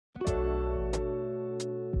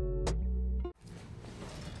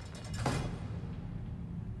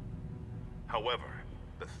However,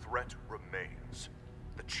 the threat remains.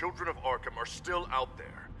 The children of Arkham are still out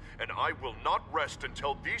there, and I will not rest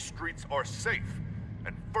until these streets are safe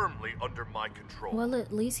and firmly under my control. Well,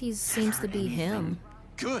 at least he seems to be him.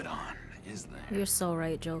 Good on, is there? You're so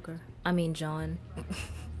right, Joker. I mean, John.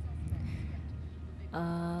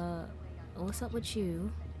 What's up with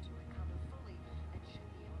you?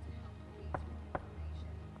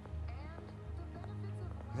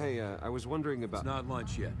 Hey, I was wondering about... It's not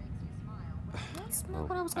lunch yet. That's not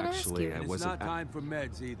what I was gonna ask actually, you. I It's wasn't... not time for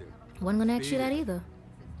meds either. Wasn't gonna ask you that either.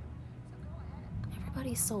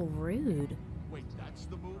 Everybody's so rude. Wait, that's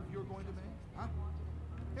the move you're going to make? Huh?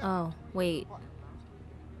 Oh, wait.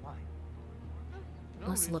 Why?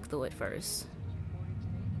 Let's look through it first.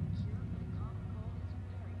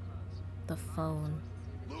 The phone.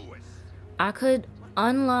 I could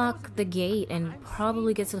unlock the gate and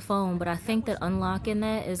probably get to the phone, but I think that unlocking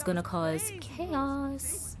that is gonna cause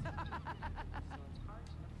chaos.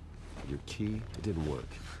 Your key, it didn't work.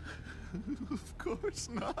 Of course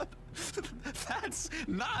not. That's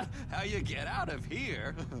not how you get out of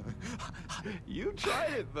here. You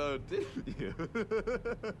tried it though, didn't you?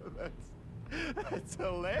 That's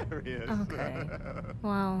hilarious. Okay.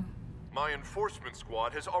 Well. My enforcement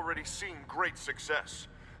squad has already seen great success.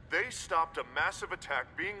 They stopped a massive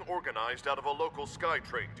attack being organized out of a local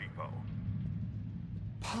SkyTrain depot.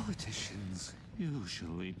 Politicians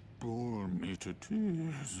usually bore me to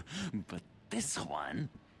tears, but this one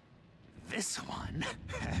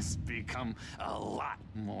has become a lot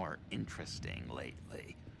more interesting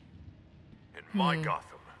lately. In my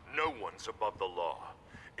Gotham, no one's above the law,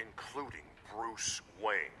 including Bruce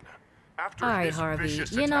Wayne. After All right, his Harvey,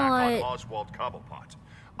 vicious you attack know on what? Oswald Cobblepot,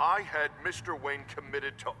 I had Mr. Wayne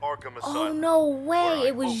committed to Arkham Asylum. Oh, no way, where I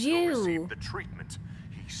it was hope he'll you. receive the treatment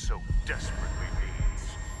he so desperately needs.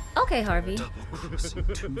 Okay, Harvey.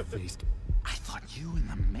 Two-faced. I thought you and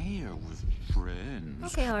the mayor were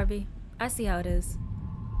friends. Okay, Harvey. I see how it is.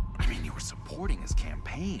 I mean, you were supporting his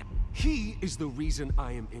campaign. He is the reason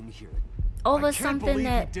I am in here. Over I can't something believe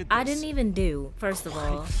that he did I this. didn't even do, first of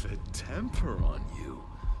all. Quite the temper on you.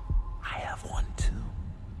 I have one too.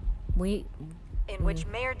 In which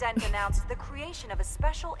Mayor Dent announced the creation of a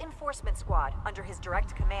special enforcement squad under his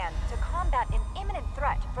direct command to combat an imminent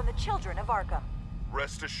threat from the children of Arkham.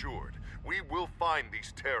 Rest assured, we will find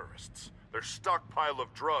these terrorists, their stockpile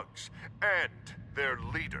of drugs, and their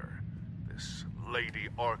leader, this Lady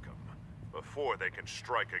Arkham, before they can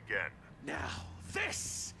strike again. Now,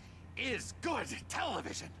 this is good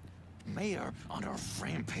television. Mayor on a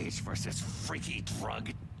rampage versus freaky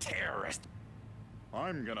drug terrorist.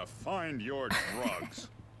 I'm gonna find your drugs.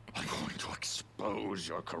 I'm going to expose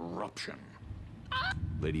your corruption.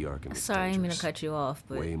 Lady Arkham is Sorry, I didn't mean to dangerous. cut you off,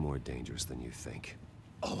 but Way more dangerous than you think.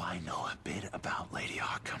 Oh, I know a bit about Lady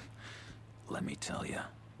Arkham. Let me tell you.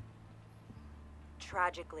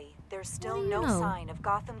 Tragically, there's still do you no know? sign of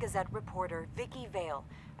Gotham Gazette reporter Vicky Vale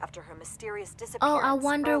after her mysterious oh, disappearance I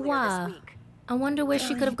wonder earlier why. this week. I wonder where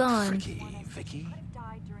she could have gone. Tricky, Vicky.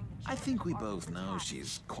 I think we both know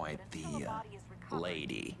she's quite the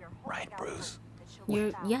lady, right, Bruce?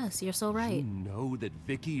 Yes, you're so right. You know that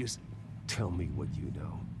Vicky is... Tell me what you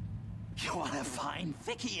know. You want to find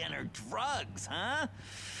Vicky and her drugs, huh?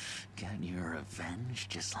 Get your revenge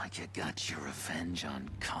just like you got your revenge on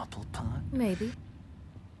Cobblepot? Maybe.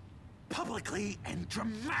 Publicly and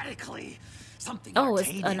dramatically. Something Oh, it's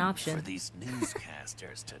entertaining an option. for these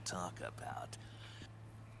newscasters to talk about.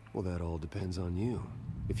 Well, that all depends on you.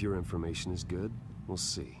 If your information is good, we'll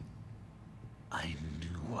see. I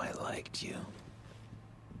knew I liked you.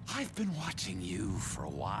 I've been watching you for a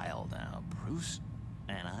while now, Bruce,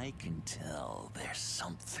 and I can tell there's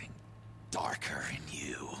something darker in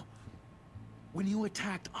you. When you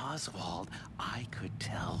attacked Oswald, I could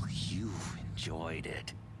tell you enjoyed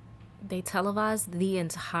it. They televised the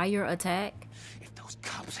entire attack. If those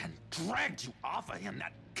cops hadn't dragged you off of him,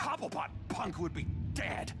 that Cobblepot punk would be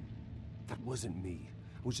dead. That wasn't me.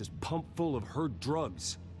 I was just pumped full of her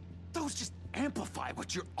drugs. Those just amplify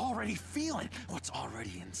what you're already feeling, what's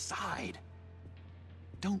already inside.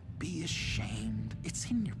 Don't be ashamed. It's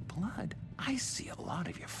in your blood. I see a lot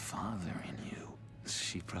of your father in you.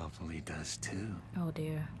 She probably does too. Oh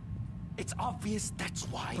dear. It's obvious that's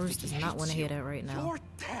why Bruce Vicky does not hates want to hear you. that right now. Your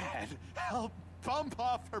dad helped bump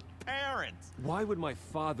off her parents. Why would my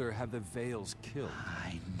father have the Vales killed?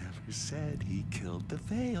 I never said he killed the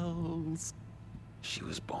Vales. She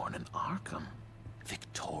was born in Arkham.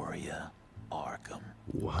 Victoria Arkham.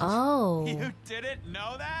 What? Oh. You didn't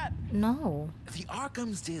know that? No. The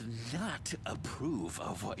Arkhams did not approve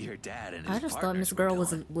of what your dad and his I just thought partners Miss Girl were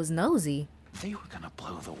doing. was nosy. They were gonna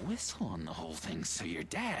blow the whistle on the whole thing, so your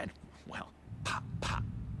dad, well, pop, pop.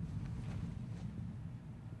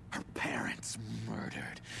 Her parents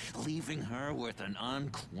murdered, leaving her with an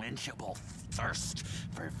unquenchable thirst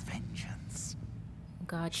for vengeance.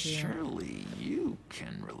 Got you. Surely you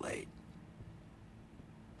can relate.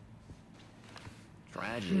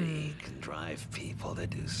 Tragedy can drive people to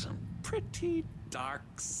do some pretty dark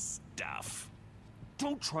stuff.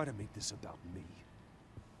 Don't try to make this about me.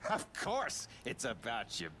 Of course it's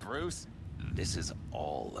about you, Bruce. This is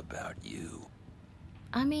all about you.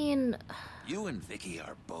 I mean... You and Vicky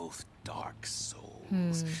are both dark souls.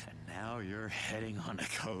 And now you're heading on a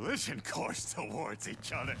collision course towards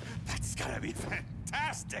each other. That's gonna be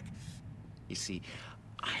fantastic. You see,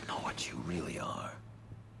 I know what you really are.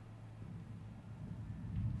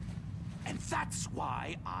 And that's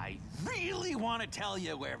why I really want to tell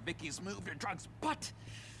you where Vicky's moved her drugs, but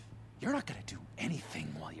you're not gonna do anything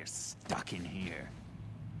while you're stuck in here.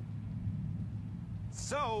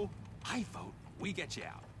 So, I vote we get you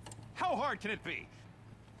out. How hard can it be?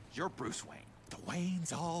 You're Bruce Wayne. The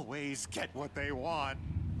Waynes always get what they want.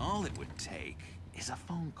 All it would take is a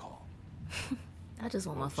phone call. I just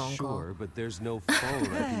want my phone call. Sure, but there's no phone.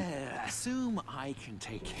 Assume I can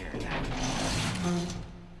take care of that.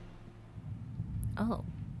 Oh.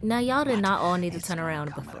 Now y'all did not all need to It's turn around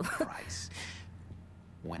gonna come at a before. price.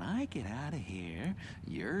 When I get out of here,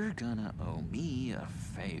 you're gonna owe me a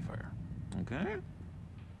favor. Okay?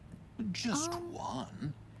 Just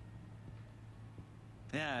one.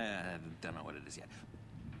 Yeah, I don't know what it is yet.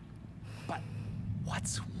 But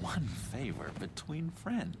what's one favor between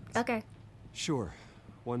friends? Okay. Sure.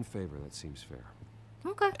 One favor, that seems fair.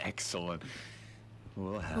 Okay. Excellent.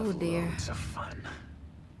 We'll have Oh, dear. loads of fun.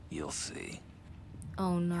 You'll see.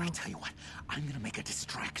 Oh no. I tell you what, I'm gonna make a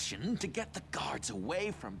distraction to get the guards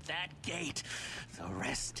away from that gate. The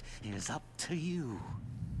rest is up to you.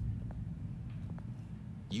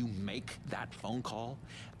 You make that phone call,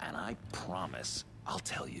 and I promise I'll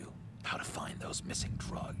tell you how to find those missing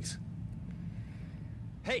drugs.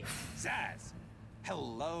 Hey, Zaz!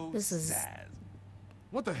 Hello, This is- Zaz.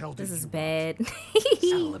 What the hell did This is you bad.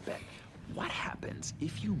 Settle a bet. What happens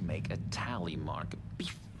if you make a tally mark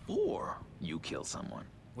before you kill someone?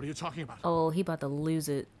 What are you talking about? Oh, he about to lose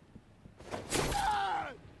it.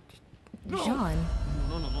 No. John.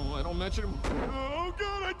 No, I don't match him. Oh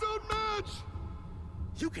god, I don't match!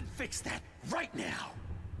 You can fix that right now.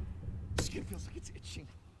 Skin feels like it's itching.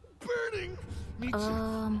 Burning! Need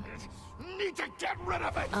to get rid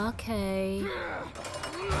of it! Okay.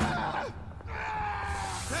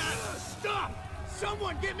 Stop!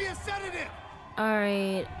 Someone give me a sedative!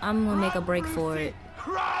 Alright, I'm gonna make a break for it.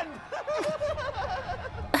 Run!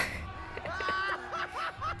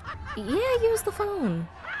 Yeah, use the phone.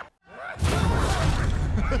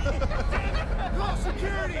 Call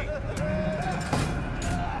security!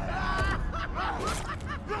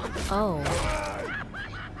 Oh.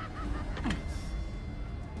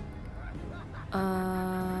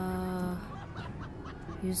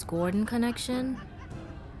 Use Gordon connection?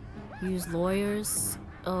 Use lawyers?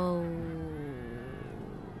 Oh.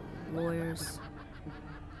 Lawyers.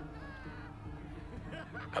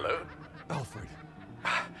 Hello? Alfred.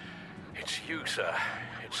 It's you, sir.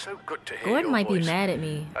 It's so good to hear Gordon your might be voice. mad at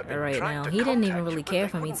me I've been right trying now. to He didn't even contact really you, but care they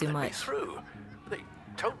for me wouldn't too let much. Through. They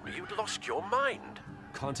told me you'd lost your mind.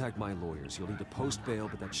 Contact my lawyers. You'll need to post bail,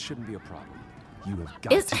 but that shouldn't be a problem. You have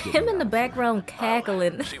got It's to get him me in the out of background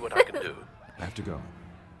cackling. I'll see what I can do. here. I have to go.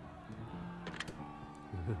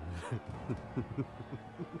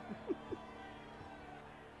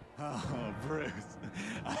 Oh, Bruce,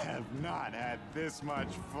 I have not had this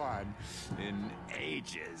much fun in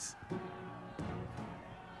ages.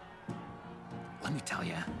 Let me tell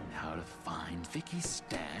you how to find Vicky's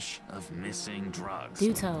stash of missing drugs.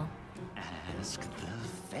 Do tell. Ask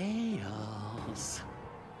the Veils.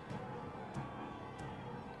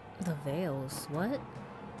 The Veils. What?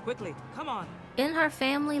 Quickly, come on. Isn't her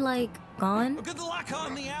family, like, gone? Good luck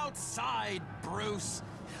on the outside, Bruce.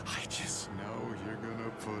 I just know you're gonna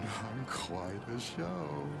put on quite a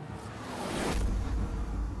show.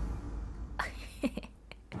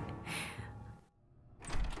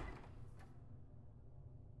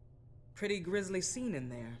 Pretty grisly scene in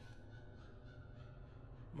there.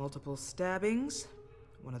 Multiple stabbings.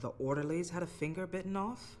 One of the orderlies had a finger bitten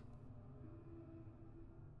off.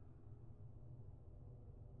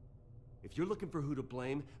 If you're looking for who to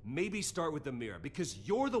blame, maybe start with the mirror, because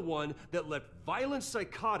you're the one that left violent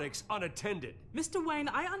psychotics unattended. Mr. Wayne,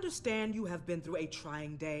 I understand you have been through a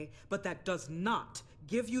trying day, but that does not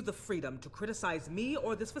give you the freedom to criticize me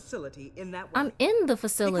or this facility in that way. I'm in the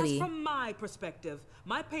facility. Because from my perspective,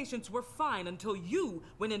 my patients were fine until you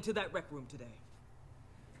went into that rec room today.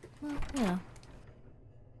 Well, yeah.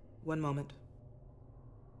 One moment.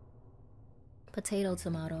 Potato,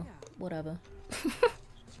 tomato, whatever.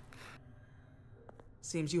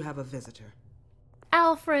 Seems you have a visitor.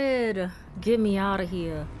 Alfred! Get me out of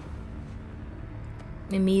here.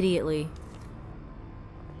 Immediately.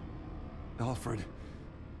 Alfred.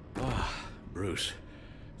 Ah, Bruce.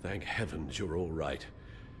 Thank heavens you're all right.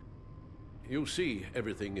 You see,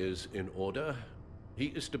 everything is in order. He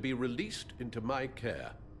is to be released into my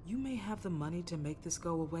care. You may have the money to make this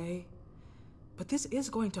go away, but this is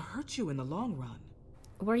going to hurt you in the long run.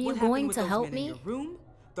 Were you What happened going with to those help men me? in your room?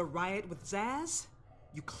 The riot with Zaz?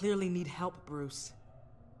 You clearly need help, Bruce.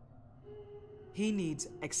 He needs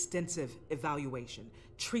extensive evaluation,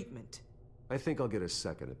 treatment. I think I'll get a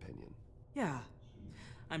second opinion. Yeah,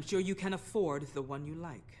 I'm sure you can afford the one you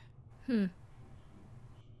like.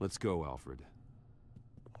 Let's go, Alfred.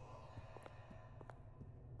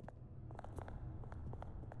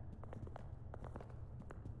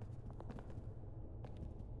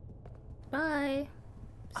 Bye.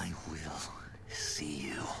 I will see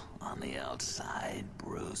you on the outside,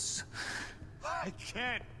 Bruce. I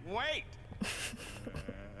can't wait!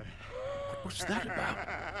 What's that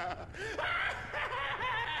about?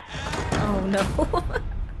 Oh no.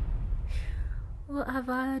 What have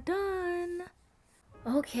I done?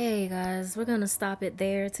 Okay, guys, we're gonna stop it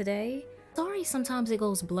there today. Sorry, sometimes it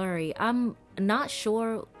goes blurry. I'm not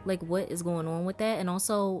sure like what is going on with that, and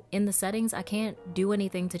also in the settings I can't do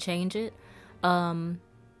anything to change it. And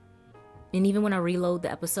even when I reload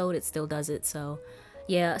the episode it still does it, so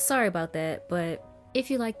yeah, sorry about that. But if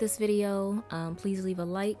you like this video, please leave a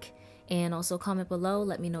like and also comment below,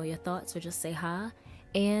 let me know your thoughts or just say hi,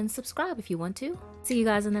 and subscribe if you want to. See you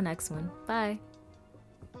guys in the next one. Bye.